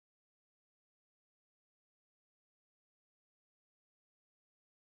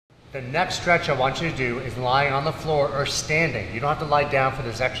The next stretch I want you to do is lying on the floor or standing. You don't have to lie down for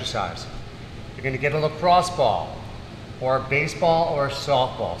this exercise. You're going to get a lacrosse ball or a baseball or a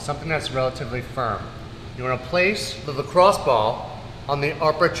softball, something that's relatively firm. You want to place the lacrosse ball on the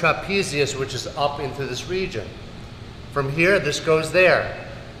upper trapezius, which is up into this region. From here, this goes there.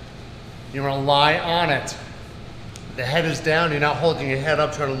 You want to lie on it. The head is down, you're not holding your head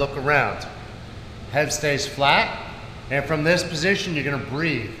up trying to look around. Head stays flat, and from this position, you're going to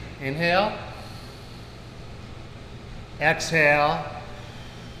breathe. Inhale, exhale,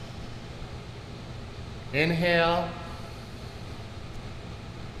 inhale,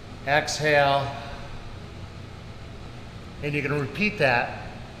 exhale, and you're going to repeat that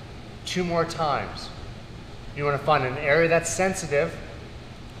 2 more times. You want to find an area that's sensitive,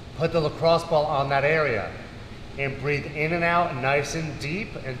 put the lacrosse ball on that area, and breathe in and out nice and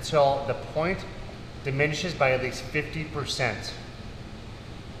deep until the point diminishes by at least 50%.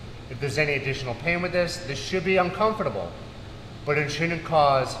 If there's any additional pain with this should be uncomfortable, but it shouldn't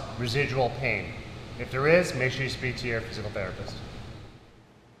cause residual pain. If there is, make sure you speak to your physical therapist.